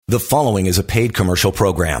The following is a paid commercial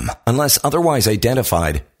program. Unless otherwise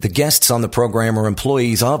identified, the guests on the program are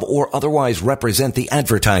employees of or otherwise represent the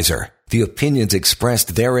advertiser. The opinions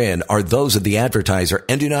expressed therein are those of the advertiser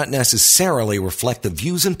and do not necessarily reflect the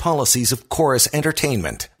views and policies of Chorus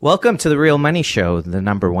Entertainment. Welcome to The Real Money Show, the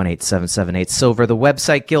number 18778 Silver, the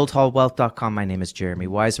website guildhallwealth.com. My name is Jeremy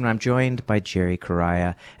Wiseman. I'm joined by Jerry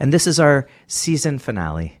Correia, and this is our season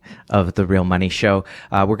finale of The Real Money Show.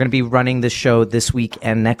 We're going to be running this show this week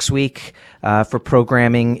and next week for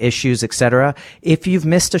programming issues, etc. If you've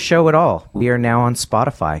missed a show at all, we are now on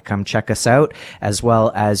Spotify. Come check us out, as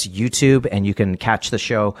well as YouTube, and you can catch the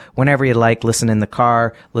show whenever you like. Listen in the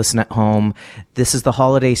car, listen at home. This is the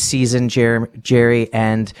holiday season, Jerry,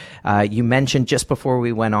 and you mentioned just before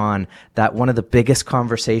we went on that one of the biggest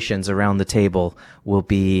conversations around the table will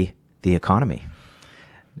be the economy,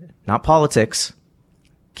 not politics.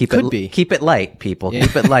 Keep it light, people. Yeah.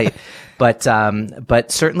 Keep it light.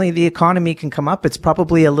 But certainly the economy can come up. It's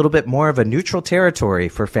probably a little bit more of a neutral territory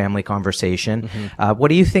for family conversation. Mm-hmm. What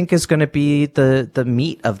do you think is going to be the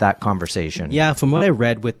meat of that conversation? Yeah, from what I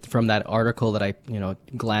read from that article that I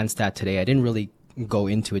glanced at today, I didn't really go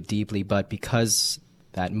into it deeply, but because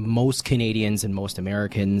that most Canadians and most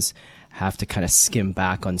Americans have to kind of skim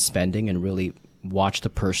back on spending and really watch the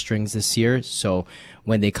purse strings this year. So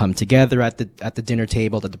when they come together at the dinner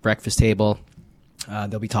table, at the breakfast table,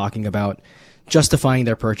 they'll be talking about justifying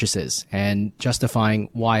their purchases and justifying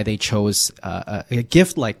why they chose a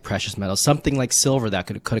gift like precious metals, something like silver that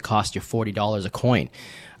could have cost you $40 a coin,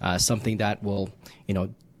 something that will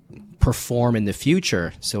perform in the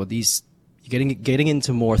future. So these getting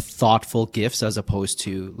into more thoughtful gifts as opposed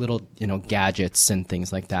to little gadgets and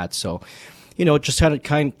things like that. So just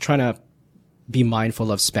trying to be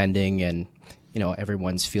mindful of spending, and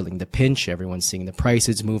everyone's feeling the pinch, everyone's seeing the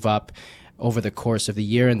prices move up over the course of the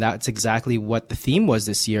year, and that's exactly what the theme was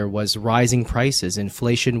this year, was rising prices.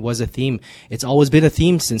 Inflation was a theme. It's always been a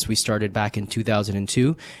theme since we started back in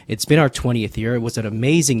 2002. It's been our 20th year. It was an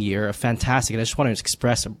amazing year, a fantastic, and I just want to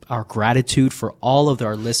express our gratitude for all of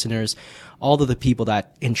our listeners, all of the people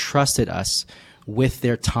that entrusted us with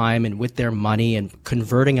their time and with their money, and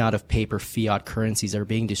converting out of paper fiat currencies that are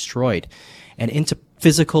being destroyed and into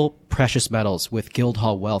physical precious metals with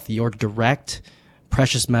Guildhall Wealth, your direct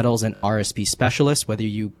precious metals and RSP specialist. Whether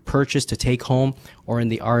you purchase to take home or in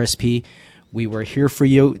the RSP, we were here for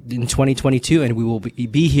you in 2022, and we will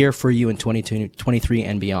be here for you in 2023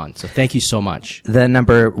 and beyond. So thank you so much. The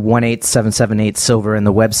number 18778 Silver and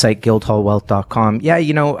the website guildhallwealth.com. Yeah,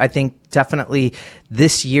 I think definitely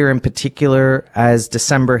this year in particular, as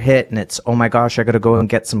December hit and it's, oh my gosh, I got to go and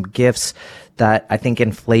get some gifts, that I think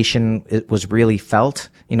inflation was really felt.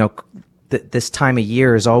 This time of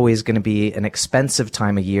year is always going to be an expensive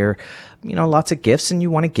time of year. Lots of gifts, and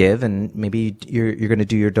you want to give, and maybe you're going to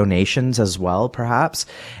do your donations as well, perhaps.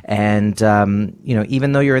 And,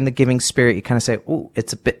 even though you're in the giving spirit, you kind of say, oh,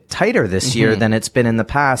 it's a bit tighter this year than it's been in the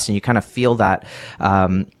past. And you kind of feel that.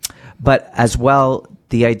 But as well,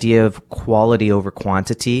 the idea of quality over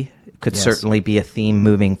quantity could certainly be a theme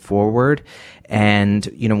moving forward. And,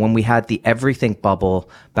 when we had the everything bubble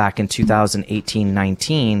back in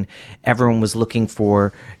 2018-19, everyone was looking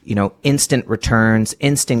for, instant returns,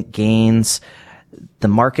 instant gains. The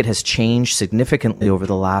market has changed significantly over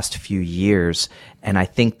the last few years. And I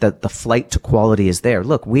think that the flight to quality is there.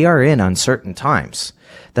 Look, we are in uncertain times.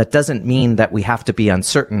 That doesn't mean that we have to be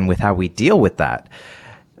uncertain with how we deal with that.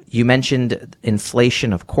 You mentioned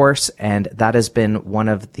inflation, of course, and that has been one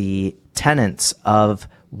of the tenets of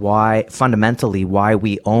fundamentally why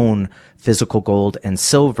we own physical gold and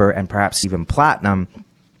silver, and perhaps even platinum,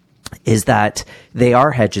 is that they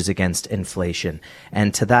are hedges against inflation.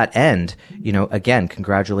 And to that end, again,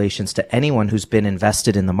 congratulations to anyone who's been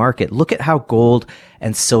invested in the market. Look at how gold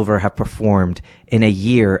and silver have performed in a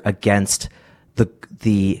year against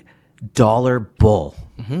the dollar bull.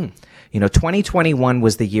 Mm-hmm. 2021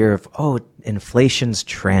 was the year of, inflation's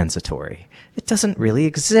transitory. It doesn't really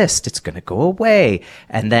exist. It's going to go away.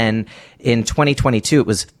 And then in 2022, it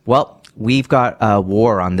was, we've got a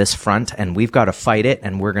war on this front and we've got to fight it,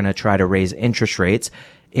 and we're going to try to raise interest rates.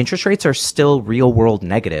 Interest rates are still real world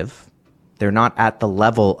negative. They're not at the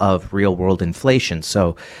level of real world inflation.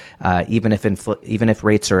 So, even if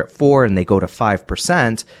rates are at 4 and they go to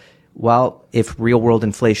 5%, if real world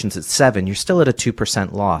inflation's at 7, you're still at a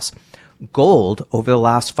 2% loss. Gold over the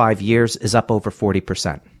last 5 years is up over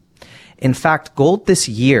 40%. In fact, gold this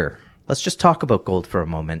year, let's just talk about gold for a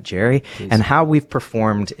moment, Jerry, please, and how we've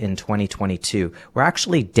performed in 2022. We're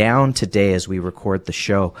actually down today as we record the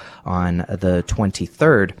show on the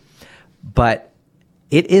 23rd, but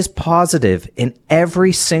It is positive in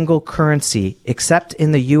every single currency except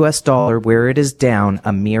in the US dollar, where it is down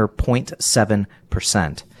a mere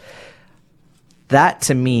 0.7%. That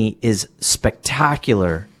to me is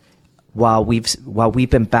spectacular while we've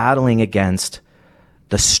been battling against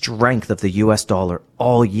the strength of the US dollar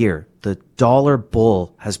all year. The dollar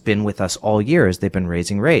bull has been with us all year as they've been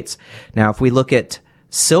raising rates. Now, if we look at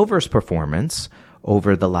silver's performance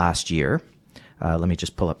over the last year, let me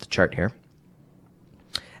just pull up the chart here.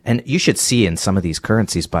 And you should see in some of these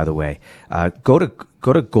currencies, by the way, go to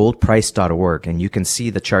goldprice.org and you can see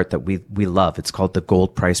the chart that we love. It's called the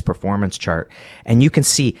gold price performance chart. And you can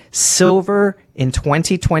see silver in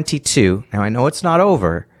 2022. Now I know it's not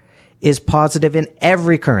over, is positive in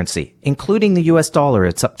every currency, including the US dollar.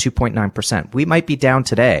 It's up 2.9%. We might be down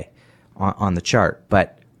today on the chart,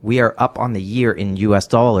 but we are up on the year in US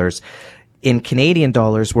dollars. In Canadian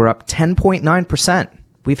dollars, we're up 10.9%.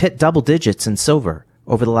 We've hit double digits in silver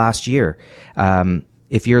over the last year.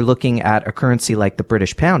 If you're looking at a currency like the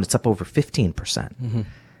British pound, it's up over 15%. Mm-hmm.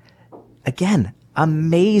 Again,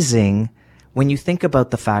 amazing when you think about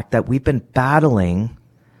the fact that we've been battling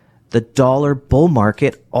the dollar bull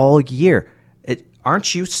market all year.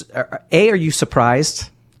 Aren't you, A, are you surprised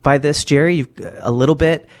by this, Jerry? A little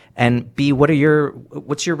bit. And B, what's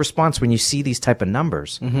your response when you see these type of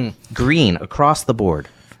numbers? Mm-hmm. Green across the board.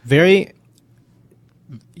 Very,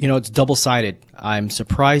 it's double-sided. I'm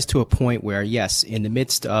surprised to a point where, yes, in the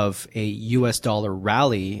midst of a U.S. dollar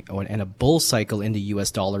rally and a bull cycle in the U.S.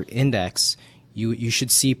 dollar index, you should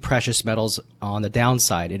see precious metals on the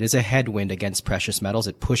downside. It is a headwind against precious metals.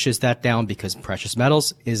 It pushes that down because precious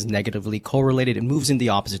metals is negatively correlated. It moves in the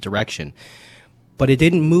opposite direction. But it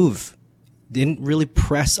didn't really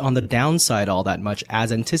press on the downside all that much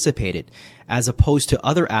as anticipated, as opposed to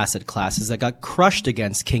other asset classes that got crushed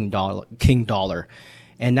against King dollar.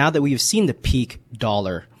 And now that we've seen the peak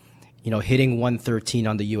dollar, hitting 113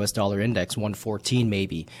 on the US dollar index, 114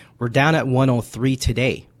 maybe, we're down at 103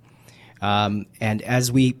 today. And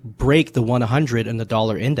as we break the 100 in the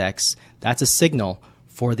dollar index, that's a signal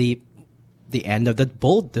for the end of the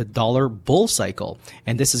dollar bull cycle.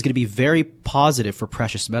 And this is going to be very positive for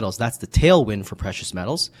precious metals. That's the tailwind for precious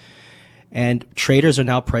metals. And traders are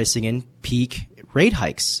now pricing in peak rate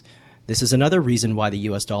hikes. This is another reason why the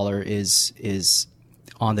US dollar is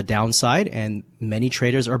on the downside, and many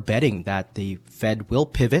traders are betting that the Fed will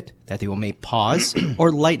pivot, that they will may pause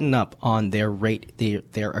or lighten up on their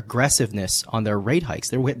aggressiveness on their rate hikes.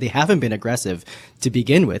 They haven't been aggressive to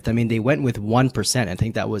begin with. I mean, they went with 1%. I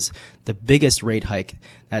think that was the biggest rate hike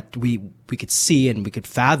that we could see and we could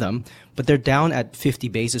fathom, but they're down at 50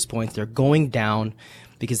 basis points. They're going down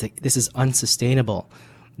because this is unsustainable.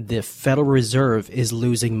 The Federal Reserve is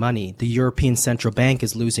losing money. The European Central Bank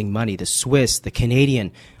is losing money. The Swiss, the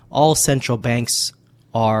Canadian, all central banks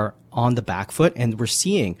are on the back foot. And we're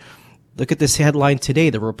seeing, look at this headline today,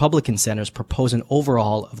 the Republican senators propose an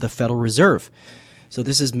overhaul of the Federal Reserve. So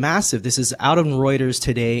this is massive. This is out on Reuters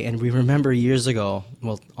today. And we remember years ago,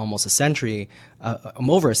 almost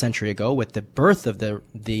over a century ago, with the birth of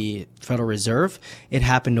the Federal Reserve, it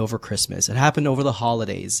happened over Christmas. It happened over the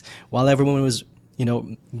holidays while everyone was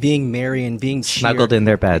being merry and being snuggled in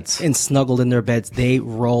their beds. They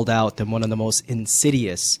rolled out one of the most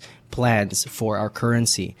insidious plans for our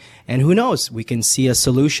currency. And who knows, we can see a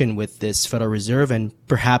solution with this Federal Reserve, and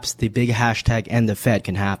perhaps the big hashtag "End the Fed"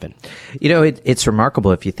 can happen. It's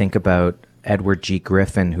remarkable if you think about Edward G.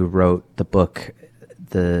 Griffin, who wrote the book,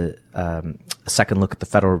 The Second Look at the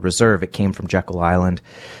Federal Reserve. It came from Jekyll Island.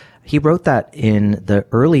 He wrote that in the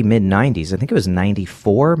early mid-90s. I think it was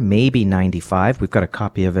 94, maybe 95. We've got a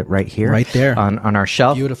copy of it right here. Right there. On our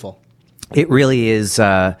shelf. Beautiful. It really is,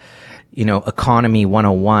 economy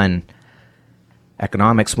 101,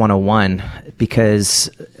 economics 101,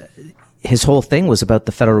 because his whole thing was about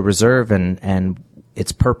the Federal Reserve and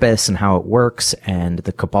its purpose and how it works and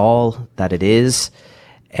the cabal that it is.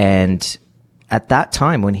 And at that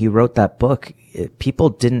time, when he wrote that book, people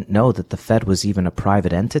didn't know that the Fed was even a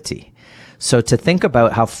private entity. So to think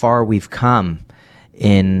about how far we've come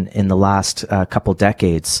in the last couple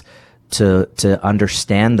decades to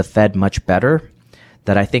understand the Fed much better,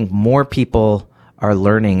 that I think more people are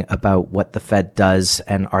learning about what the Fed does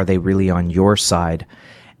and are they really on your side.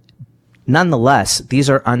 Nonetheless, these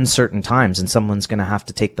are uncertain times and someone's going to have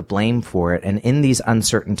to take the blame for it. And in these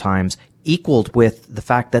uncertain times, equaled with the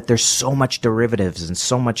fact that there's so much derivatives and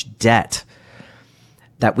so much debt,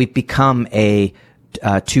 that we've become a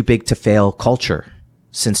too big to fail culture.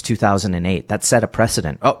 since 2008. That set a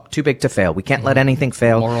precedent. Oh, too big to fail. We can't let anything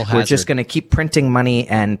fail. Moral We're just hazard. going to keep printing money,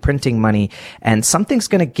 and something's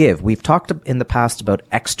going to give. We've talked in the past about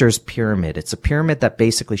Exter's pyramid. It's a pyramid that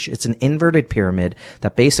basically, it's an inverted pyramid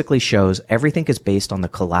that basically shows everything is based on the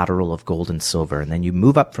collateral of gold and silver. And then you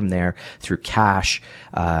move up from there through cash,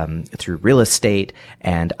 through real estate,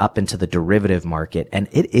 and up into the derivative market. And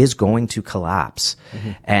it is going to collapse.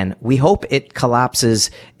 And we hope it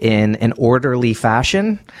collapses in an orderly fashion,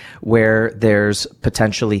 where there's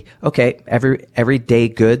potentially, okay, everyday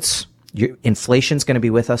goods, inflation's going to be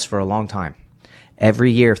with us for a long time.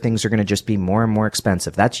 Every year, things are going to just be more and more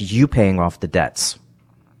expensive. That's you paying off the debts.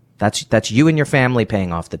 That's you and your family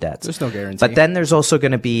paying off the debts. There's no guarantee. But then there's also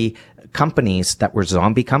going to be companies that were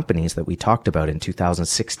zombie companies that we talked about in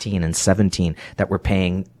 2016 and 17 that were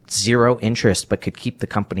paying zero interest but could keep the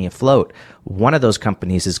company afloat. One of those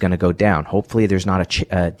companies is going to go down. Hopefully there's not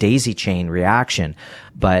a daisy chain reaction,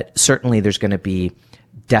 but certainly there's going to be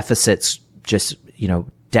deficits, just,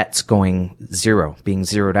 debts going zero, being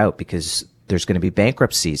zeroed out because there's going to be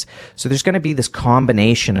bankruptcies. So there's going to be this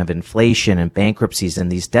combination of inflation and bankruptcies,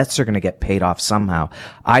 and these debts are going to get paid off somehow.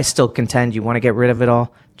 I still contend you want to get rid of it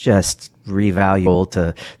all, just revalue gold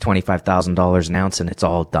to $25,000 an ounce and it's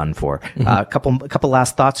all done for. A couple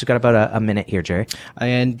last thoughts. We've got about a minute here, Jerry.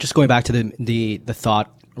 And just going back to the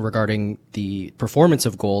thought regarding the performance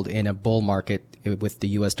of gold in a bull market with the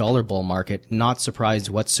US dollar bull market, not surprised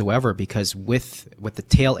whatsoever, because with the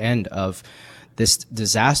tail end of this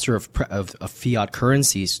disaster of fiat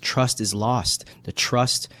currencies, trust is lost. The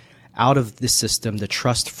trust out of the system, the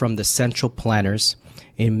trust from the central planners.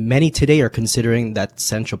 And many today are considering that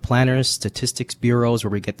central planners, statistics bureaus,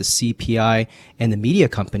 where we get the CPI, and the media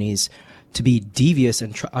companies to be devious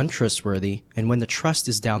and untrustworthy. And when the trust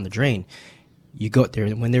is down the drain, you go there.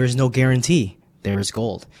 When there is no guarantee, there is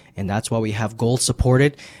gold. And that's why we have gold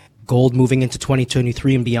supported. Gold moving into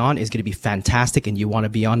 2023 and beyond is going to be fantastic, and you want to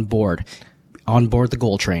be on board the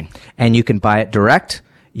gold train. And you can buy it direct.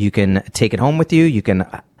 You can take it home with you. You can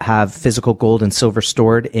have physical gold and silver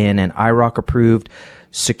stored in an IROC approved,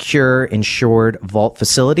 secure, insured vault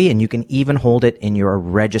facility. And you can even hold it in your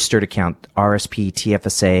registered account, RSP,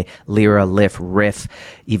 TFSA, Lira, LIF, RIF,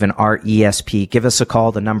 even RESP. Give us a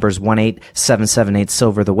call. The number is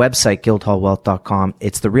 1-877-8-SILVER. The website, guildhallwealth.com.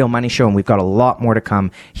 It's The Real Money Show, and we've got a lot more to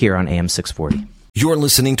come here on AM 640. You're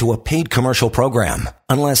listening to a paid commercial program.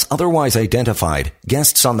 Unless otherwise identified,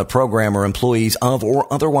 guests on the program are employees of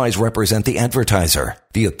or otherwise represent the advertiser.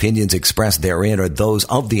 The opinions expressed therein are those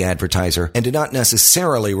of the advertiser and do not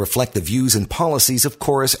necessarily reflect the views and policies of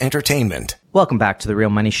Chorus Entertainment. Welcome back to The Real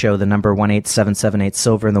Money Show, the number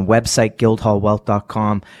 1-877-8-SILVER, and the website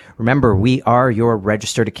guildhallwealth.com. Remember, we are your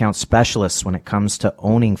registered account specialists when it comes to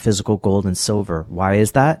owning physical gold and silver. Why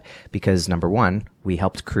is that? Because number one, we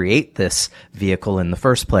helped create this vehicle in the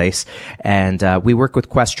first place, and we work with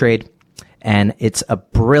Questrade. And it's a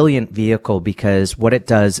brilliant vehicle because what it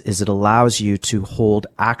does is it allows you to hold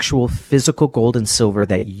actual physical gold and silver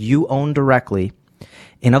that you own directly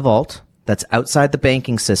in a vault that's outside the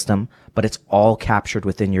banking system, but it's all captured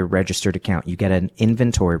within your registered account. You get an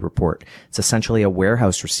inventory report. It's essentially a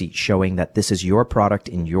warehouse receipt showing that this is your product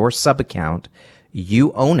in your sub-account.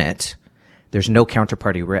 You own it. There's no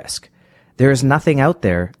counterparty risk. There is nothing out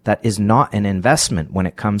there that is not an investment when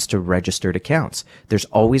it comes to registered accounts. There's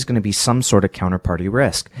always going to be some sort of counterparty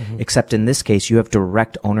risk, except in this case, you have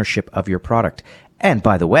direct ownership of your product. And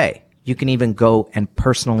by the way, you can even go and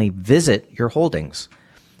personally visit your holdings.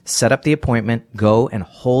 Set up the appointment, go and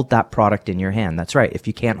hold that product in your hand. That's right. If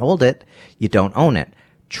you can't hold it, you don't own it.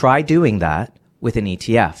 Try doing that with an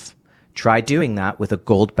ETF. Try doing that with a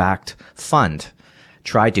gold-backed fund.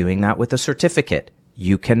 Try doing that with a certificate.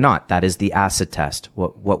 You cannot. That is the acid test.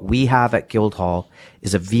 What we have at Guildhall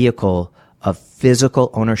is a vehicle of physical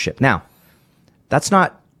ownership. Now, that's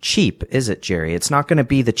not cheap, is it, Jerry? It's not going to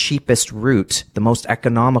be the cheapest route, the most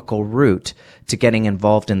economical route to getting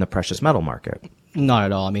involved in the precious metal market. Not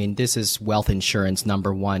at all. I mean, this is wealth insurance,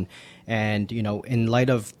 number one. And, in light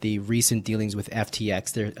of the recent dealings with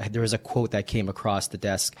FTX, there was a quote that came across the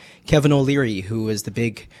desk. Kevin O'Leary, who is the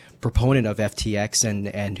big proponent of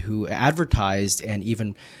FTX and who advertised and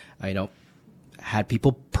even, had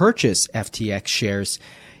people purchase FTX shares.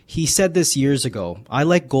 He said this years ago, I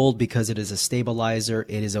like gold because it is a stabilizer.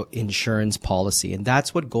 It is an insurance policy. And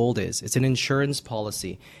that's what gold is. It's an insurance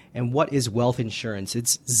policy. And what is wealth insurance?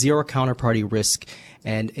 It's zero counterparty risk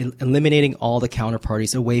and eliminating all the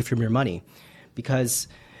counterparties away from your money, because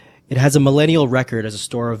it has a millennial record as a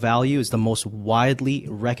store of value, is the most widely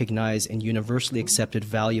recognized and universally accepted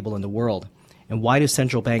valuable in the world. And why do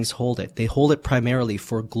central banks hold it? They hold it primarily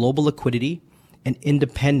for global liquidity and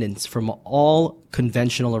independence from all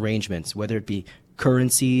conventional arrangements, whether it be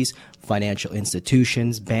currencies, financial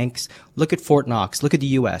institutions, banks. Look at Fort Knox. Look at the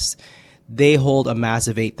U.S. They hold a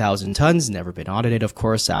massive 8,000 tons, never been audited, of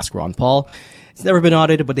course. Ask Ron Paul. It's never been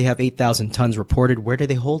audited, but they have 8,000 tons reported. Where do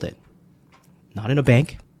they hold it? Not in a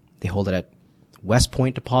bank. They hold it at West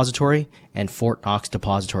Point Depository and Fort Knox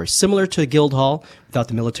Depository, similar to Guildhall, without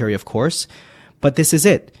the military, of course. But this is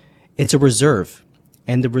it. It's a reserve.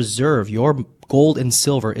 And the reserve, your gold and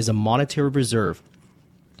silver, is a monetary reserve,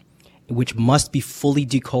 which must be fully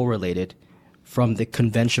decorrelated from the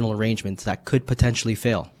conventional arrangements that could potentially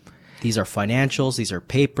fail. These are financials, these are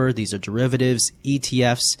paper, these are derivatives,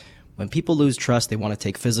 ETFs. When people lose trust, they want to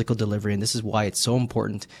take physical delivery, and this is why it's so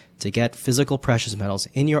important to get physical precious metals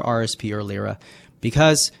in your RSP or Lira,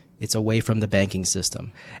 because it's away from the banking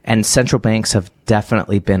system. And central banks have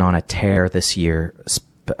definitely been on a tear this year,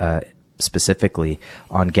 specifically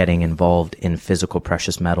on getting involved in physical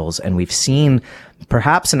precious metals. And we've seen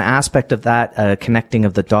perhaps an aspect of that connecting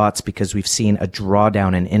of the dots because we've seen a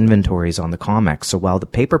drawdown in inventories on the COMEX. So while the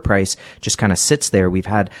paper price just kind of sits there, we've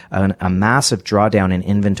had a massive drawdown in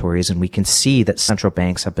inventories, and we can see that central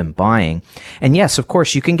banks have been buying. And yes, of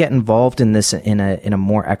course, you can get involved in this in a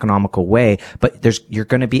more economical way, but you're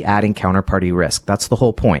going to be adding counterparty risk. That's the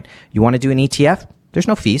whole point. You want to do an ETF? There's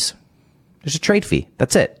no fees. There's a trade fee.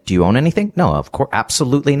 That's it. Do you own anything? No, of course,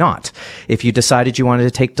 absolutely not. If you decided you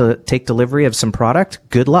wanted to take delivery of some product,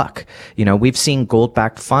 good luck. You know, we've seen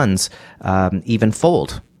gold-backed funds even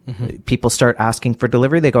fold. Mm-hmm. People start asking for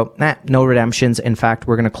delivery. They go, nah, no redemptions. In fact,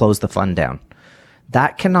 we're going to close the fund down.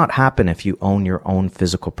 That cannot happen if you own your own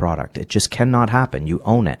physical product. It just cannot happen. You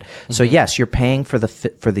own it. Mm-hmm. So yes, you're paying for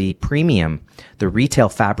the premium, the retail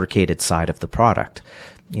fabricated side of the product.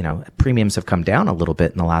 You know, premiums have come down a little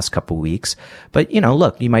bit in the last couple of weeks, but you know,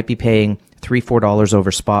 look, you might be paying $3-4 over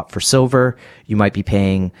spot for silver. You might be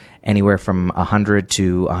paying anywhere from $100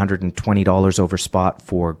 to $120 over spot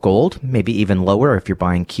for gold, maybe even lower if you're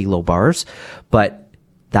buying kilo bars, but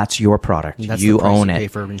that's your product. That's you the price own you it. Pay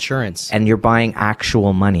for insurance. And you're buying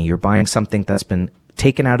actual money. You're buying something that's been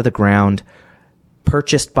taken out of the ground,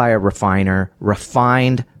 purchased by a refiner,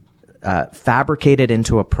 refined, fabricated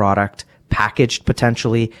into a product, packaged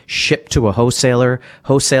potentially, shipped to a wholesaler.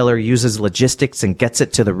 Wholesaler uses logistics and gets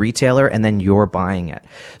it to the retailer, and then you're buying it.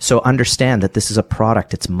 So understand that this is a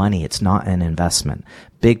product. It's money. It's not an investment.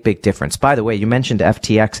 Big, big difference. By the way, you mentioned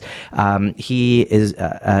FTX. He is,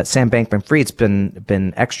 Sam Bankman-Fried's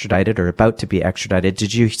been extradited or about to be extradited.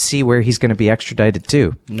 Did you see where he's going to be extradited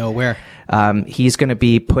to? Nowhere. He's going to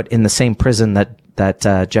be put in the same prison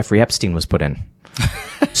that Jeffrey Epstein was put in.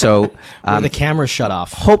 So the cameras shut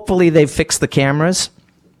off. Hopefully they've fixed the cameras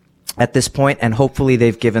at this point, and hopefully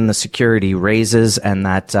they've given the security raises, and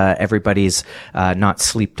that everybody's not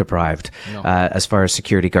sleep deprived as far as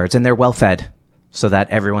security guards, and they're well fed, so that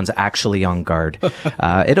everyone's actually on guard.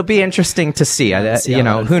 It'll be interesting to see. You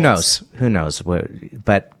know, who knows? Who knows?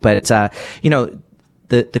 But you know,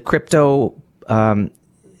 the crypto.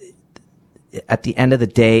 At the end of the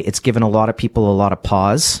day, it's given a lot of people a lot of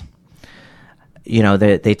pause. You know,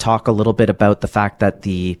 they talk a little bit about the fact that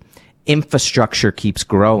the infrastructure keeps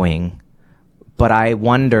growing, but I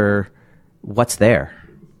wonder what's there.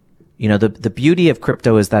 You know, the beauty of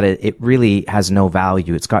crypto is that it really has no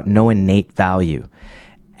value. It's got no innate value.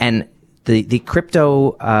 And the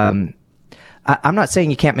crypto, I'm not saying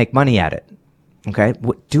you can't make money at it. Okay.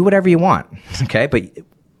 Do whatever you want. Okay. But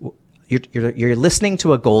you're listening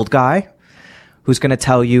to a gold guy who's going to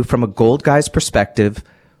tell you from a gold guy's perspective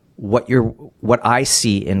what I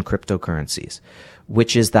see in cryptocurrencies,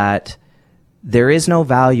 which is that there is no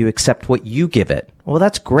value except what you give it. Well,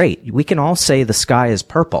 that's great. We can all say the sky is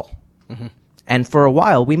purple. Mm-hmm. And for a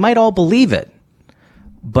while, we might all believe it,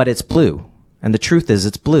 but it's blue. And the truth is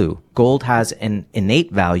it's blue. Gold has an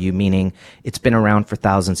innate value, meaning it's been around for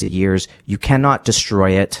thousands of years. You cannot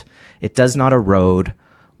destroy it. It does not erode.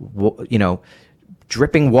 You know,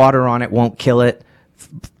 dripping water on it won't kill it.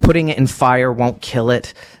 Putting it in fire won't kill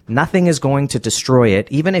it. Nothing is going to destroy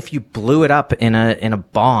it. Even if you blew it up in a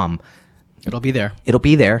bomb, it'll be there. It'll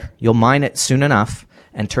be there. You'll mine it soon enough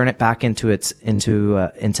and turn it back into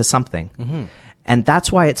something. Mm-hmm. And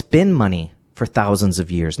that's why it's been money for thousands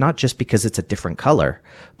of years, not just because it's a different color,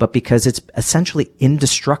 but because it's essentially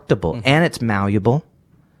indestructible. Mm-hmm. And it's malleable,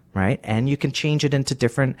 right? And you can change it into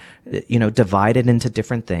different, you know, divide it into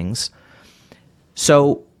different things.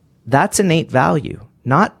 So that's innate value.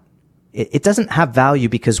 It doesn't have value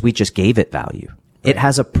because we just gave it value. Right. It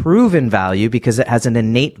has a proven value because it has an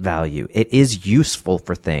innate value. It is useful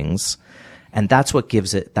for things, and that's what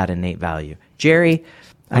gives it that innate value. Jerry,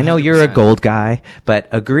 I know you're a gold guy, but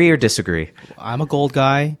agree or disagree? I'm a gold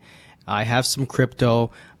guy. I have some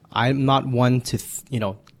crypto. I'm not one to,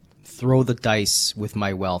 throw the dice with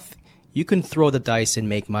my wealth. You can throw the dice and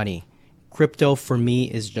make money. Crypto for me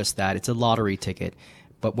is just that. It's a lottery ticket.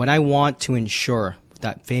 But when I want to ensure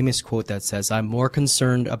that famous quote that says, I'm more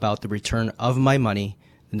concerned about the return of my money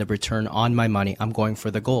than the return on my money, I'm going for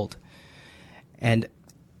the gold. And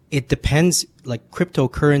it depends, like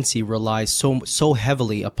cryptocurrency relies so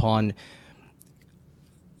heavily upon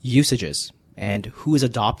usages and who is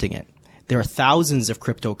adopting it. There are thousands of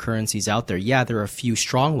cryptocurrencies out there. Yeah, there are a few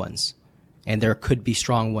strong ones, and there could be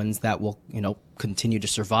strong ones that will, continue to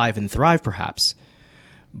survive and thrive perhaps.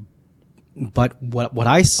 But what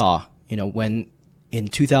I saw, when in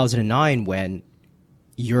 2009, when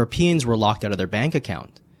Europeans were locked out of their bank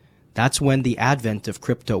account, that's when the advent of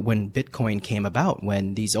crypto, when Bitcoin came about,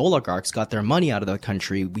 when these oligarchs got their money out of the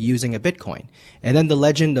country using a Bitcoin. And then the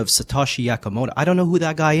legend of Satoshi Nakamoto. I don't know who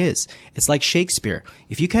that guy is. It's like Shakespeare.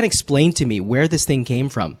 If you can't explain to me where this thing came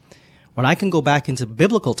from, when I can go back into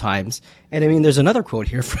biblical times, and I mean, there's another quote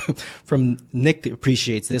here from Nick that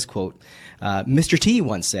appreciates this quote. Mr. T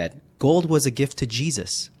once said, gold was a gift to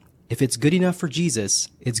Jesus. If it's good enough for Jesus,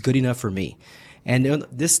 it's good enough for me. And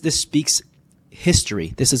this speaks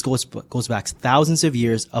history. This goes back thousands of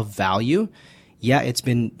years of value. Yeah, it's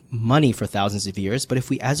been money for thousands of years, but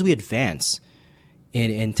as we advance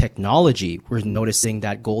in technology, we're noticing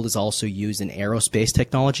that gold is also used in aerospace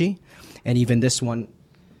technology, and even this one.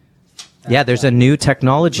 Yeah, there's a new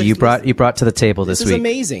technology you brought to the table this week. This is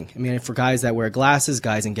amazing. I mean, for guys that wear glasses,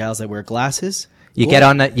 guys and gals that wear glasses, you get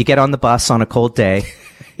on the bus on a cold day,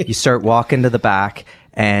 you start walking to the back,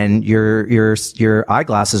 and your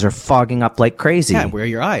eyeglasses are fogging up like crazy. Yeah, where are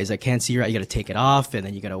your eyes? I can't see your eye. You got to take it off, and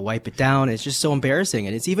then you got to wipe it down. It's just so embarrassing,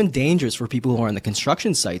 and it's even dangerous for people who are on the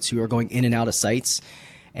construction sites, who are going in and out of sites,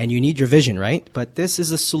 and you need your vision, right? But this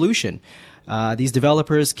is a solution. These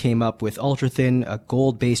developers came up with ultra-thin,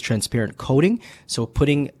 gold-based transparent coating, so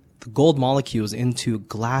putting the gold molecules into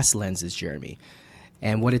glass lenses, Jeremy.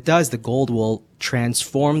 And what it does, the gold will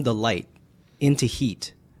transform the light into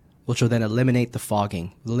heat, which will then eliminate the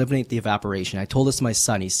fogging, eliminate the evaporation. I told this to my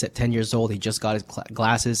son. He's 10 years old. He just got his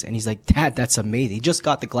glasses, and he's like, Dad, that's amazing. He just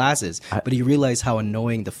got the glasses, but he realized how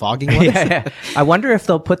annoying the fogging was. Yeah. I wonder if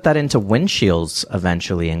they'll put that into windshields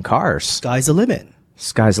eventually in cars. Sky's the limit.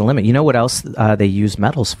 Sky's the limit. You know what else they use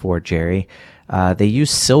metals for, Jerry? They use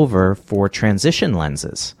silver for transition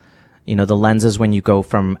lenses. The lenses when you go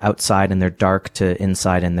from outside and they're dark to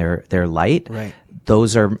inside and they're light. Right.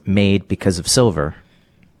 Those are made because of silver.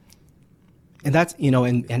 And that's,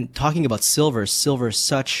 and talking about silver is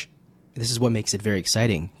this is what makes it very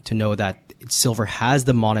exciting to know that silver has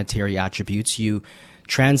the monetary attributes. You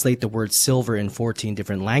translate the word silver in 14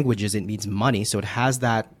 different languages, it means money. So it has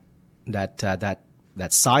that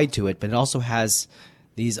side to it, but it also has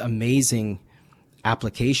these amazing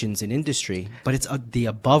applications in industry. But it's the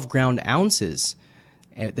above ground ounces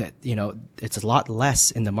that, it's a lot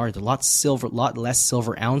less in the market, a lot less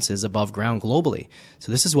silver ounces above ground globally.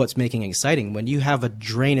 So this is what's making it exciting. When you have a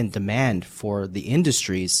drain in demand for the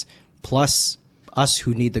industries, plus us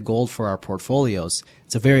who need the gold for our portfolios,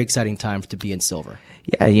 it's a very exciting time to be in silver.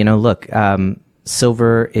 Yeah, look,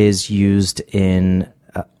 silver is used in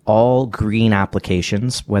all green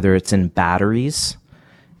applications, whether it's in batteries,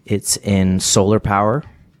 it's in solar power.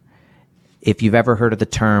 If you've ever heard of the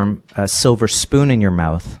term a silver spoon in your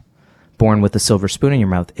mouth, born with a silver spoon in your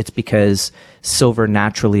mouth, it's because silver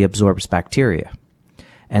naturally absorbs bacteria.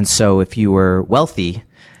 And so if you were wealthy,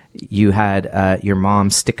 you had your mom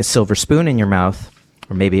stick a silver spoon in your mouth,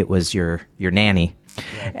 or maybe it was your nanny,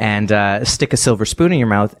 and stick a silver spoon in your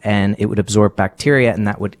mouth, and it would absorb bacteria, and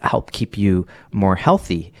that would help keep you more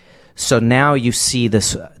healthy. So now you see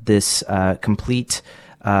this complete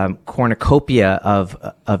cornucopia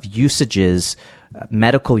of usages,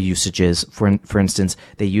 medical usages. For instance,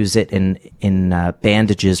 they use it in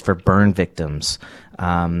bandages for burn victims.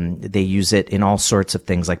 They use it in all sorts of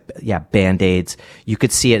things like, Band-Aids. You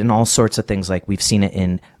could see it in all sorts of things, like we've seen it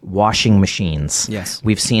in washing machines. Yes.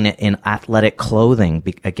 We've seen it in athletic clothing,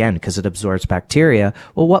 again, because it absorbs bacteria.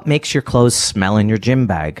 Well, what makes your clothes smell in your gym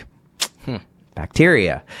bag?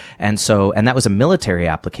 Bacteria. And that was a military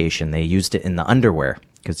application. They used it in the underwear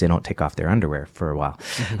because they don't take off their underwear for a while,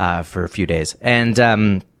 for a few days.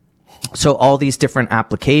 And so all these different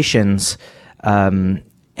applications, and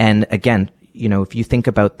again, if you think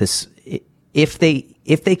about this, if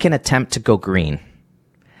they can attempt to go green,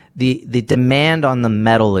 the demand on the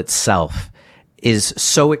metal itself is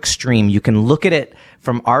so extreme. You can look at it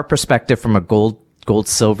from our perspective, from a gold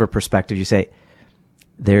silver perspective. You say,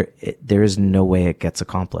 there is no way it gets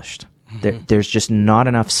accomplished. There's just not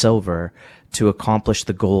enough silver to accomplish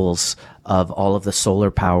the goals of all of the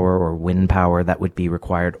solar power or wind power that would be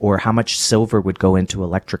required, or how much silver would go into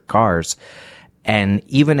electric cars. And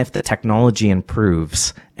even if the technology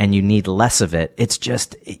improves and you need less of it,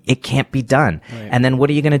 it can't be done. Right. And then what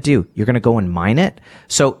are you going to do? You're going to go and mine it.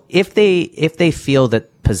 So if they feel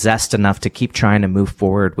that possessed enough to keep trying to move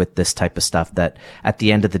forward with this type of stuff, that at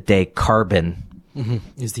the end of the day, carbon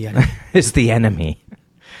is the enemy. is the enemy.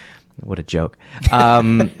 What a joke.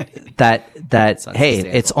 That hey,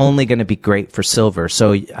 it's only going to be great for silver.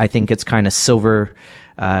 So I think it's kind of silver,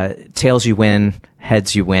 tails you win,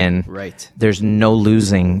 heads you win. Right. There's no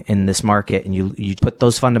losing in this market. And you put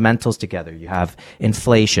those fundamentals together. You have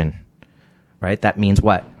inflation, right? That means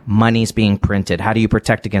what? Money's being printed. How do you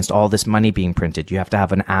protect against all this money being printed? You have to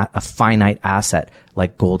have a finite asset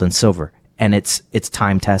like gold and silver, and it's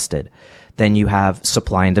time tested. Then you have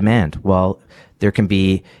supply and demand. Well, there can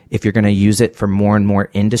be, if you're going to use it for more and more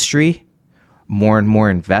industry, more and more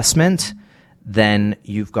investment, then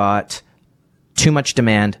you've got too much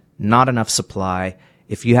demand, not enough supply.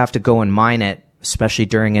 If you have to go and mine it, especially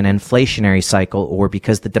during an inflationary cycle, or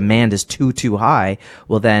because the demand is too high,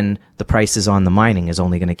 well, then the prices on the mining is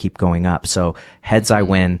only going to keep going up. So heads I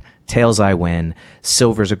win, tails I win.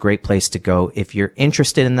 Silver's a great place to go. If you're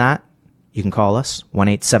interested in that, you can call us,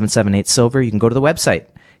 1-877-8-SILVER. You can go to the website,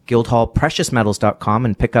 guildhallpreciousmetals.com,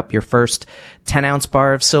 and pick up your first 10-ounce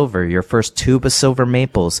bar of silver, your first tube of silver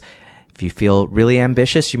maples. If you feel really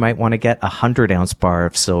ambitious, you might want to get a 100-ounce bar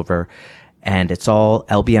of silver. And it's all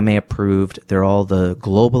LBMA approved. They're all the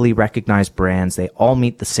globally recognized brands. They all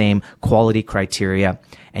meet the same quality criteria.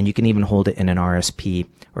 And you can even hold it in an RSP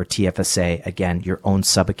or TFSA. Again, your own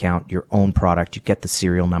sub-account, your own product. You get the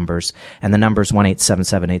serial numbers. And the number is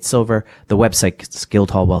 1-877-8-SILVER. The website is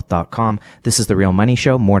guildhallwealth.com. This is The Real Money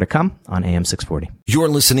Show. More to come on AM 640. You're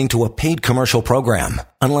listening to a paid commercial program.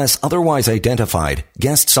 Unless otherwise identified,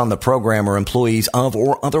 guests on the program are employees of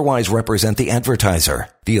or otherwise represent the advertiser.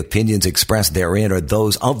 The opinions expressed therein are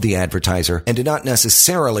those of the advertiser and do not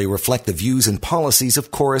necessarily reflect the views and policies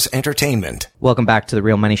of Chorus Entertainment. Welcome back to The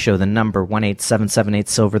Real Money Show. The number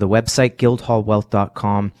 1-877-8-SILVER. The website,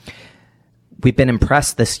 guildhallwealth.com. We've been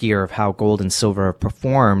impressed this year of how gold and silver have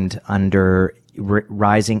performed under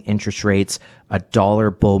rising interest rates, a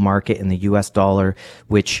dollar bull market in the US dollar,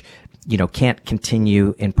 which can't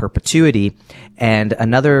continue in perpetuity. And I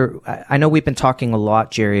know we've been talking a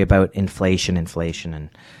lot, Jerry, about inflation, and,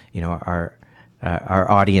 our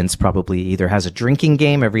audience probably either has a drinking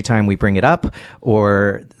game every time we bring it up,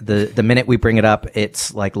 or the minute we bring it up,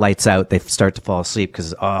 it's like lights out. They start to fall asleep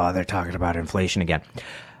because, they're talking about inflation again.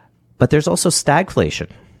 But there's also stagflation.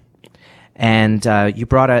 And you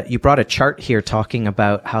brought a chart here talking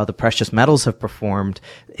about how the precious metals have performed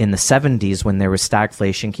in the 70s when there was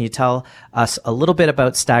stagflation. Can you tell us a little bit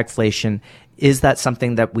about stagflation? Is that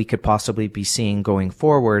something that we could possibly be seeing going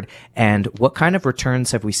forward? And what kind of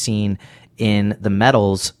returns have we seen in the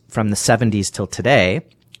metals from the 70s till today,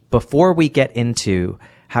 before we get into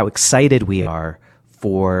how excited we are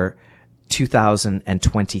for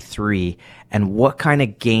 2023 and what kind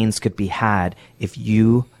of gains could be had if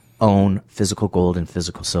you own physical gold and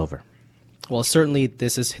physical silver? Well, certainly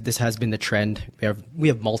this has been the trend. We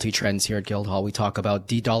have multi-trends here at Guildhall. We talk about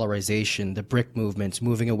de-dollarization, the BRIC movement,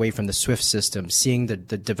 moving away from the SWIFT system, seeing the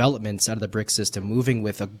developments out of the BRIC system, moving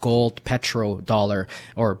with a gold petrodollar,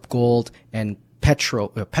 or gold and petro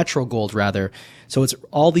gold rather. So it's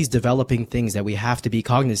all these developing things that we have to be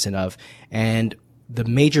cognizant of. And the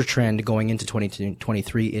major trend going into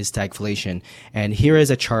 2023 is stagflation. And here is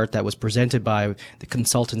a chart that was presented by the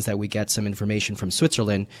consultants that we get some information from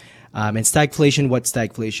Switzerland. And stagflation, what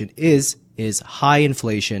stagflation is high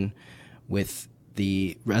inflation as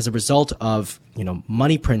a result of,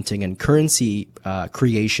 money printing and currency,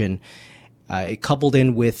 creation, coupled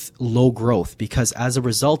in with low growth, because as a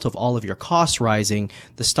result of all of your costs rising,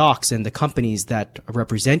 the stocks and the companies that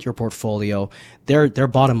represent your portfolio, their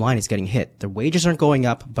bottom line is getting hit. Their wages aren't going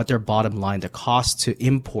up, but their bottom line, the cost to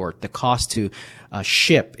import, the cost to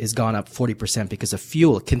ship is gone up 40% because of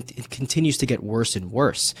fuel. It continues to get worse and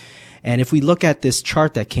worse. And if we look at this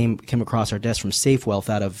chart that came across our desk from Safe Wealth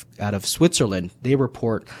out of Switzerland, they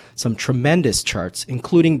report some tremendous charts,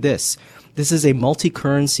 including this. This is a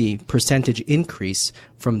multi-currency percentage increase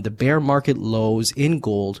from the bear market lows in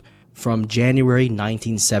gold from January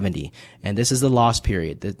 1970. And this is the loss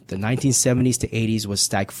period. The 1970s to 80s was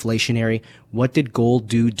stagflationary. What did gold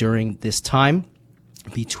do during this time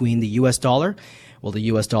between the US dollar? Well, the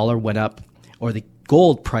US dollar went up or the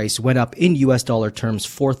gold price went up in US dollar terms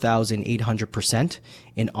 4,800%,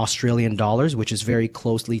 in Australian dollars, which is very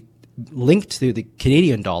closely linked to the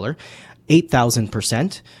Canadian dollar,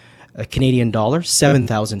 8,000%, Canadian dollar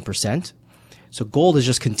 7,000%. So gold is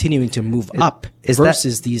just continuing to move up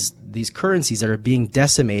versus these currencies that are being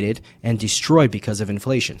decimated and destroyed because of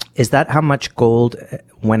inflation. Is that how much gold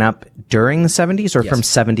went up during the 70s or Yes. from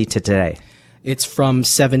 70 to today? It's from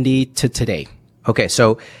 70 to today. Okay,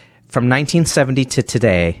 so from 1970 to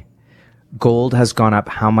today, gold has gone up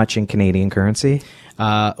how much in Canadian currency?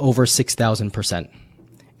 Over 6,000%.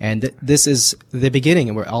 And this is the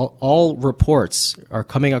beginning where all reports are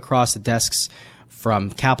coming across the desks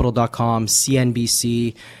from Capital.com,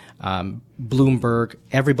 CNBC, Bloomberg.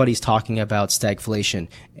 Everybody's talking about stagflation.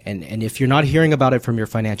 And if you're not hearing about it from your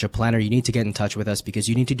financial planner, you need to get in touch with us because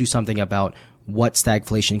you need to do something about what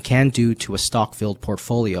stagflation can do to a stock-filled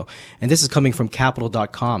portfolio. And this is coming from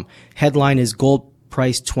Capital.com. Headline is Gold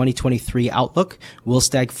Price 2023 Outlook. Will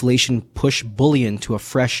stagflation push bullion to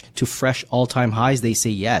fresh all-time highs? They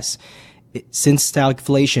say yes. Since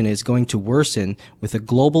stagflation is going to worsen with a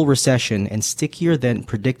global recession and stickier than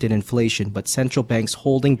predicted inflation, but central banks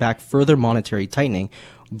holding back further monetary tightening,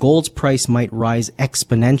 gold's price might rise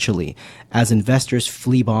exponentially as investors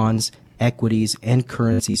flee bonds, equities, and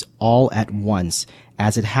currencies all at once,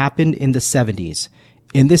 as it happened in the 70s.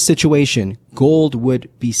 In this situation, gold would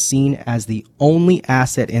be seen as the only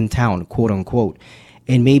asset in town, quote unquote,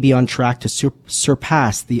 and may be on track to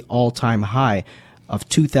surpass the all-time high of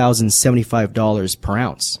 $2,075 per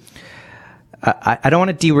ounce. I don't want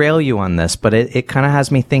to derail you on this, but it kind of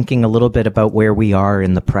has me thinking a little bit about where we are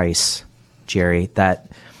in the price, Jerry, that,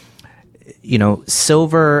 you know,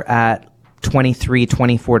 silver at $23,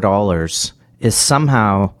 $24 is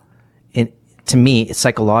somehow, to me,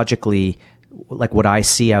 psychologically, like what I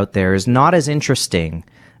see out there is not as interesting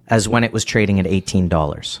as when it was trading at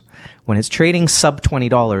 $18. When it's trading sub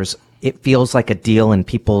 $20, it feels like a deal and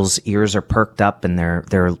people's ears are perked up and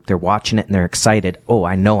they're watching it and they're excited. Oh,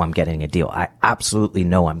 I know I'm getting a deal. I absolutely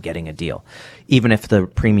know I'm getting a deal, even if the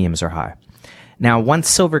premiums are high. Now, once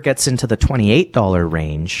silver gets into the $28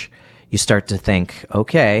 range, you start to think,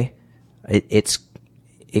 okay, it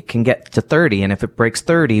can get to 30. And if it breaks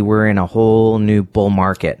 30, we're in a whole new bull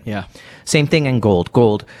market. Yeah. Same thing in gold.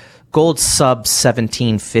 Gold sub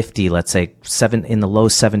 1750, let's say in the low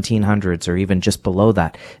 1700s or even just below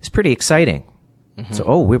that is pretty exciting. Mm-hmm.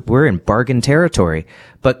 So, we're in bargain territory,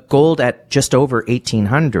 but gold at just over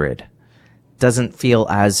 1800 doesn't feel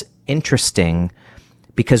as interesting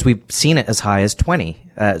because we've seen it as high as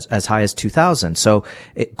as high as 2000. So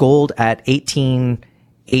gold at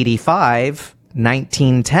 1885,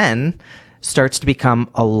 1910 starts to become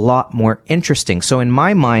a lot more interesting. So in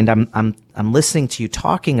my mind, I'm listening to you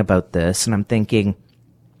talking about this and I'm thinking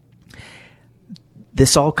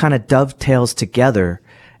this all kind of dovetails together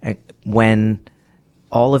when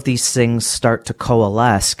all of these things start to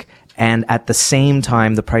coalesce. And at the same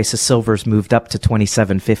time, the price of silver's moved up to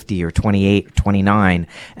 27.50 or 28 or 29.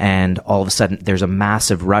 And all of a sudden there's a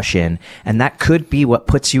massive rush in. And that could be what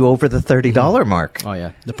puts you over the $30 mark. Oh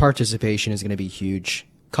yeah. The participation is going to be huge,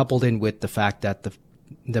 coupled in with the fact that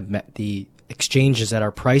the exchanges that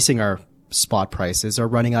are pricing our spot prices are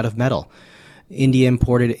running out of metal. India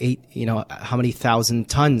imported how many thousand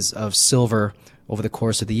tons of silver over the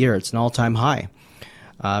course of the year. It's an all-time high.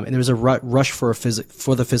 And there was a rush for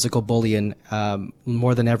the physical bullion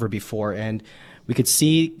more than ever before. And we could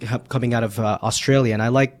see coming out of Australia, and I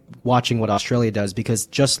like watching what Australia does because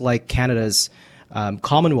just like Canada's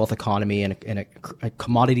Commonwealth economy and a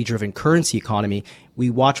commodity-driven currency economy, we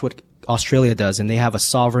watch what Australia does, and they have a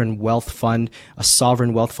sovereign wealth fund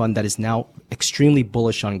that is now extremely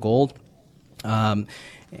bullish on gold.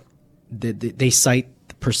 They cite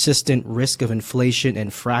persistent risk of inflation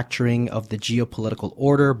and fracturing of the geopolitical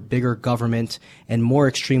order, bigger government, and more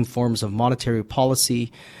extreme forms of monetary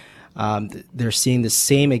policy. They're seeing the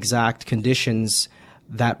same exact conditions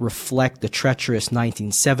that reflect the treacherous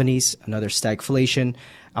 1970s, another stagflation,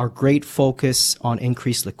 our great focus on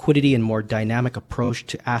increased liquidity and more dynamic approach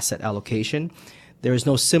to asset allocation. There is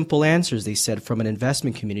no simple answers, they said, from an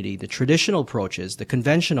investment community. The traditional approaches, the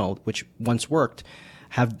conventional, which once worked,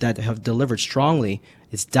 have delivered strongly.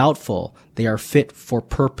 It's doubtful they are fit for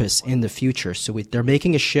purpose in the future. So they're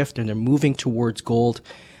making a shift and they're moving towards gold.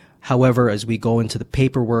 However, as we go into the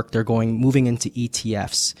paperwork, they're moving into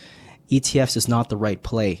ETFs. ETFs is not the right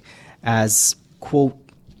play. As, quote,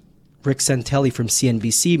 Rick Santelli from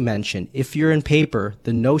CNBC mentioned, if you're in paper,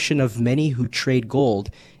 the notion of many who trade gold,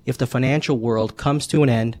 if the financial world comes to an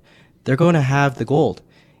end, they're going to have the gold.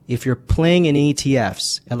 If you're playing in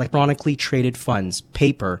ETFs, electronically traded funds,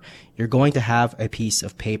 paper, you're going to have a piece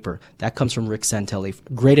of paper. That comes from Rick Santelli.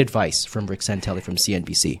 Great advice from Rick Santelli from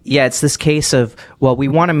CNBC. Yeah, it's this case of, well, we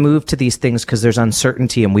want to move to these things because there's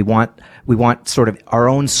uncertainty, and we want sort of our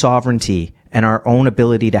own sovereignty and our own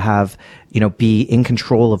ability to have, be in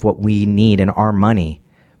control of what we need and our money.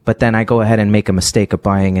 But then I go ahead and make a mistake of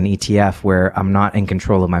buying an ETF where I'm not in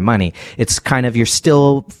control of my money. It's kind of, you're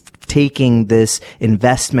still taking this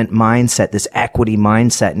investment mindset, this equity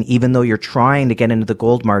mindset, and even though you're trying to get into the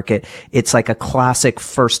gold market, it's like a classic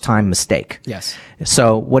first time mistake. Yes.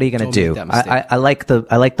 So what are you going to do? I like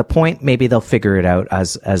the point. Maybe they'll figure it out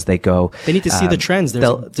as they go. They need to see the trends.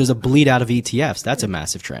 There's a bleed out of ETFs. That's a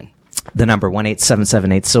massive trend. The number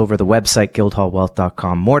 1-877-8-SILVER, the website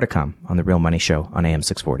guildhallwealth.com. More to come on The Real Money Show on AM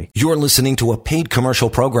 640. You're listening to a paid commercial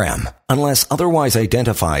program. Unless otherwise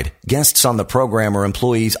identified, guests on the program are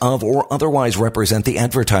employees of or otherwise represent the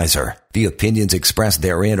advertiser. The opinions expressed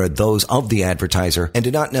therein are those of the advertiser and do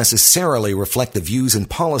not necessarily reflect the views and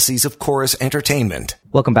policies of Chorus Entertainment.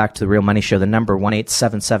 Welcome back to The Real Money Show. The number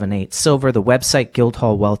 1-877-8-SILVER, the website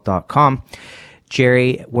guildhallwealth.com.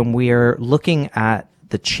 Jerry, when we are looking at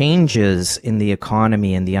the changes in the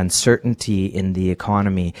economy and the uncertainty in the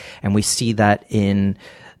economy, and we see that in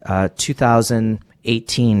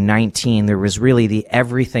 2018-19, there was really the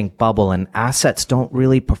everything bubble, and assets don't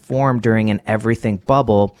really perform during an everything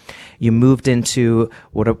bubble. You moved into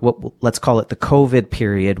what let's call it the COVID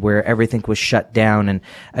period, where everything was shut down, and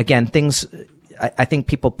again, I think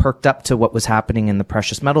people perked up to what was happening in the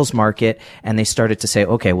precious metals market, and they started to say,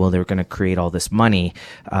 okay, well, they're going to create all this money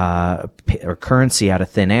or currency out of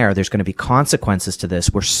thin air. There's going to be consequences to this.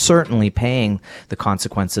 We're certainly paying the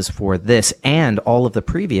consequences for this and all of the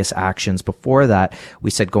previous actions before that. We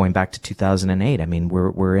said going back to 2008. I mean,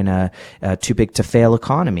 we're in a too big to fail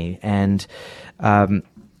economy, and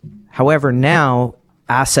however, now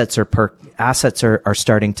assets are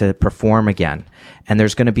starting to perform again. And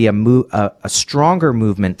there's going to be a stronger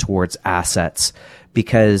movement towards assets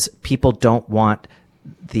because people don't want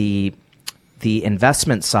the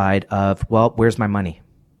investment side of, well, where's my money?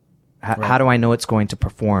 How do I know it's going to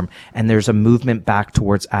perform? And there's a movement back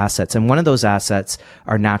towards assets. And one of those assets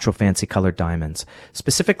are natural fancy colored diamonds.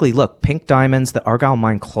 Specifically, look, pink diamonds, the Argyle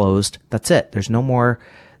mine closed. That's it. There's no more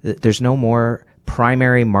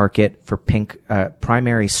primary market for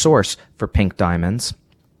primary source for pink diamonds,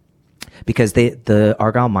 because the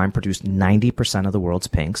Argyle mine produced 90% of the world's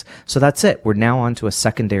pinks. So that's it. We're now on to a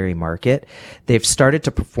secondary market. They've started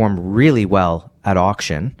to perform really well at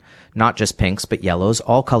auction, not just pinks, but yellows.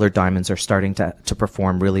 All colored diamonds are starting to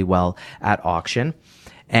perform really well at auction.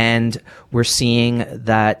 And we're seeing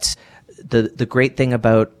that the great thing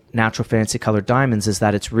about natural fancy colored diamonds is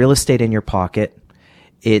that it's real estate in your pocket.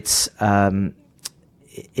 It's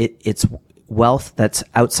wealth that's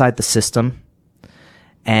outside the system.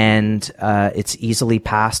 And it's easily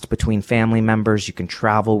passed between family members. You can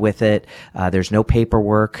travel with it. There's no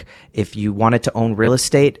paperwork. If you wanted to own real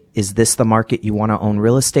estate, is this the market you want to own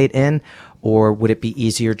real estate in? Or would it be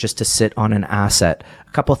easier just to sit on an asset?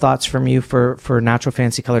 A couple of thoughts from you for natural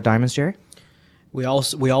fancy colored diamonds, Jerry? We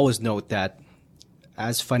always note that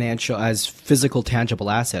as physical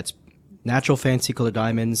tangible assets, natural fancy colored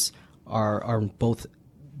diamonds are both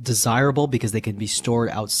desirable because they can be stored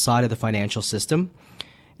outside of the financial system.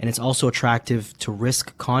 And it's also attractive to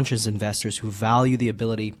risk-conscious investors who value the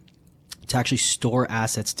ability to actually store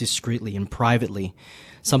assets discreetly and privately,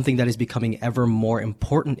 something that is becoming ever more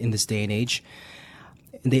important in this day and age.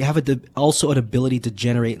 And they have also an ability to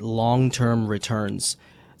generate long-term returns,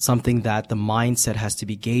 something that the mindset has to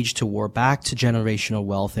be gauged toward back to generational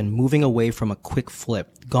wealth and moving away from a quick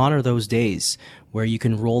flip. Gone are those days where you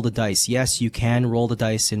can roll the dice. Yes, you can roll the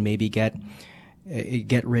dice and maybe get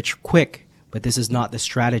rich quick. But this is not the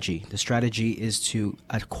strategy. The strategy is to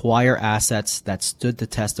acquire assets that stood the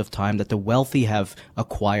test of time, that the wealthy have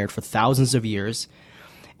acquired for thousands of years.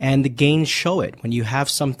 And the gains show it. When you have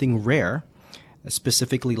something rare,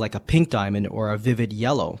 specifically like a pink diamond or a vivid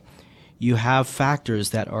yellow, you have factors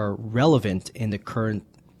that are relevant in the current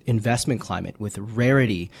investment climate, with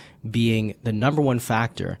rarity being the number one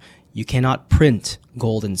factor. You cannot print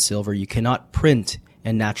gold and silver. You cannot print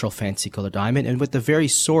a natural fancy colored diamond. And with the very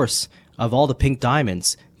source of all the pink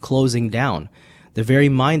diamonds closing down, the very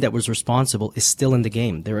mine that was responsible is still in the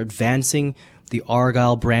game. They're advancing the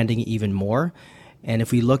Argyle branding even more. And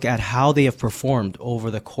if we look at how they have performed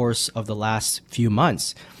over the course of the last few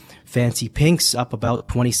months, Fancy Pinks up about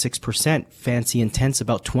 26%, Fancy Intense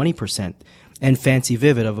about 20%, and Fancy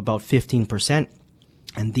Vivid of about 15%.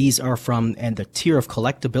 And these are and the tier of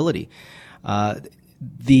collectability.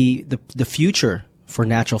 The future for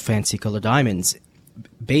natural fancy color diamonds.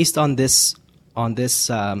 Based on this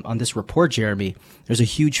report, Jeremy, there's a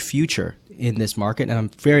huge future in this market, and I'm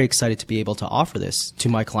very excited to be able to offer this to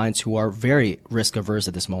my clients who are very risk averse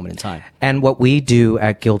at this moment in time. And what we do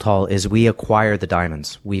at Guildhall is we acquire the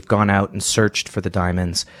diamonds. We've gone out and searched for the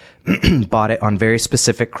diamonds, bought it on very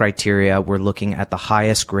specific criteria. We're looking at the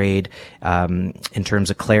highest grade in terms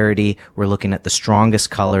of clarity. We're looking at the strongest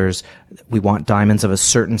colors. We want diamonds of a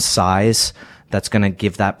certain size that's going to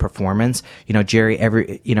give that performance. You know, Jerry,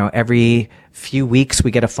 every few weeks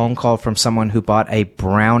we get a phone call from someone who bought a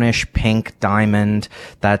brownish pink diamond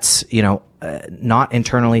that's, not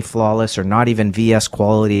internally flawless or not even VS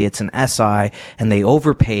quality. It's an SI and they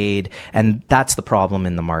overpaid. And that's the problem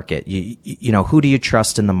in the market. Who do you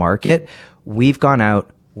trust in the market? We've gone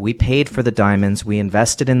out. We paid for the diamonds. We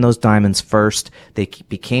invested in those diamonds first. They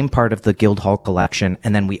became part of the Guildhall collection,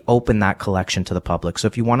 and then we opened that collection to the public. So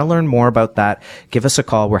if you want to learn more about that, give us a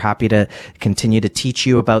call. We're happy to continue to teach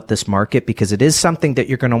you about this market because it is something that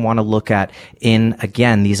you're going to want to look at in,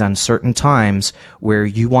 again, these uncertain times where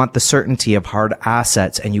you want the certainty of hard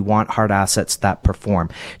assets and you want hard assets that perform.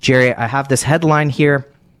 Jerry, I have this headline here.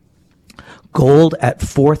 Gold at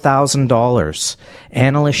 $4,000.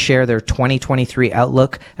 Analysts share their 2023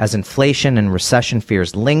 outlook as inflation and recession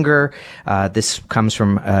fears linger. This comes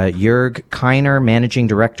from Jörg Keiner, Managing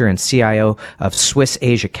Director and CIO of Swiss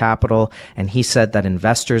Asia Capital. And he said that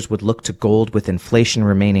investors would look to gold with inflation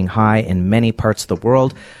remaining high in many parts of the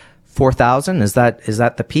world. 4,000, is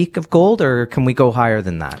that the peak of gold, or can we go higher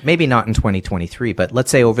than that? Maybe not in 2023, but let's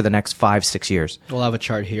say over the next 5-6 years. We'll have a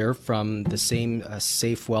chart here from the same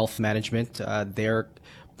Safe Wealth Management, their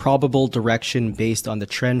probable direction based on the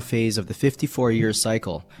trend phase of the 54-year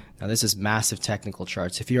cycle. Now, this is massive technical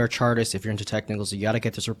charts. If you're a chartist, if you're into technicals, you got to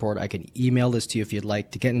get this report. I can email this to you if you'd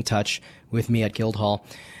like to get in touch with me at Guildhall.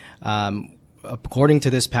 According to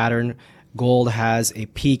this pattern, gold has a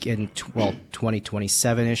peak in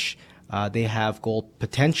 2027-ish. They have gold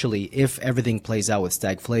potentially, if everything plays out with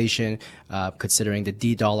stagflation, considering the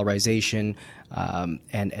de-dollarization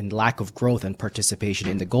and lack of growth and participation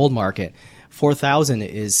in the gold market. 4,000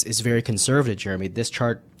 is very conservative, Jeremy. This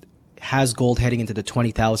chart has gold heading into the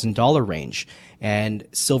 $20,000 range and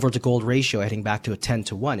silver to gold ratio heading back to a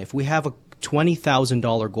 10-to-1. If we have a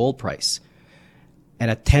 $20,000 gold price and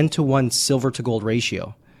a 10-to-1 silver to gold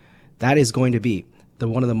ratio, that is going to be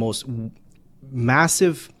one of the most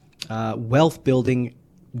massive wealth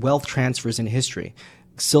transfers in history.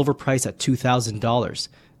 Silver price at $2,000.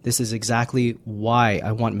 This is exactly why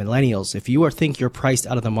I want millennials. If you think you're priced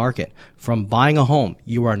out of the market from buying a home,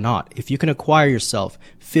 you are not. If you can acquire yourself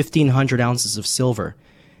 1,500 ounces of silver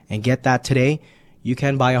and get that today, you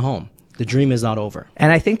can buy a home. The dream is not over.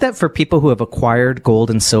 And I think that for people who have acquired gold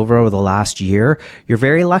and silver over the last year, you're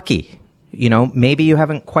very lucky. Maybe you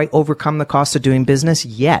haven't quite overcome the cost of doing business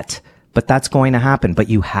yet, but that's going to happen. But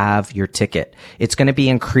you have your ticket. It's going to be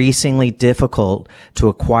increasingly difficult to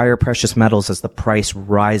acquire precious metals as the price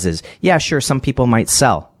rises. Yeah, sure, some people might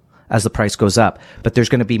sell as the price goes up, but there's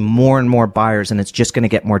going to be more and more buyers, and it's just going to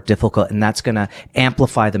get more difficult, and that's going to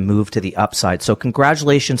amplify the move to the upside. So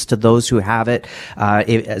congratulations to those who have it.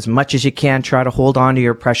 As much as you can, try to hold on to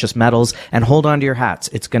your precious metals and hold on to your hats.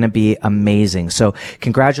 It's going to be amazing. So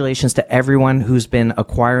congratulations to everyone who's been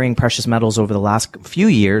acquiring precious metals over the last few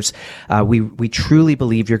years. We truly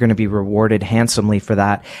believe you're going to be rewarded handsomely for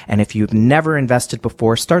that. And if you've never invested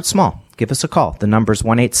before, start small. Give us a call. The number's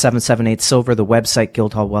 1-877-8-SILVER, the website,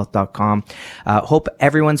 guildhallwealth.com. Hope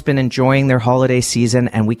everyone's been enjoying their holiday season,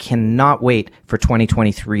 and we cannot wait for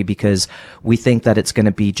 2023 because we think that it's going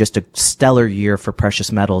to be just a stellar year for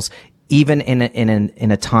precious metals, even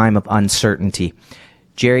in a time of uncertainty.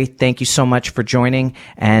 Jerry, thank you so much for joining,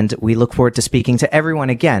 and we look forward to speaking to everyone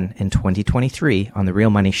again in 2023 on The Real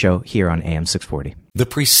Money Show here on AM 640. The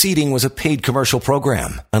preceding was a paid commercial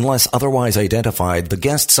program. Unless otherwise identified, the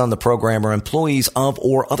guests on the program are employees of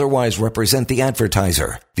or otherwise represent the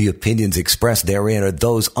advertiser. The opinions expressed therein are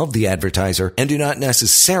those of the advertiser and do not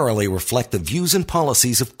necessarily reflect the views and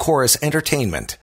policies of Chorus Entertainment.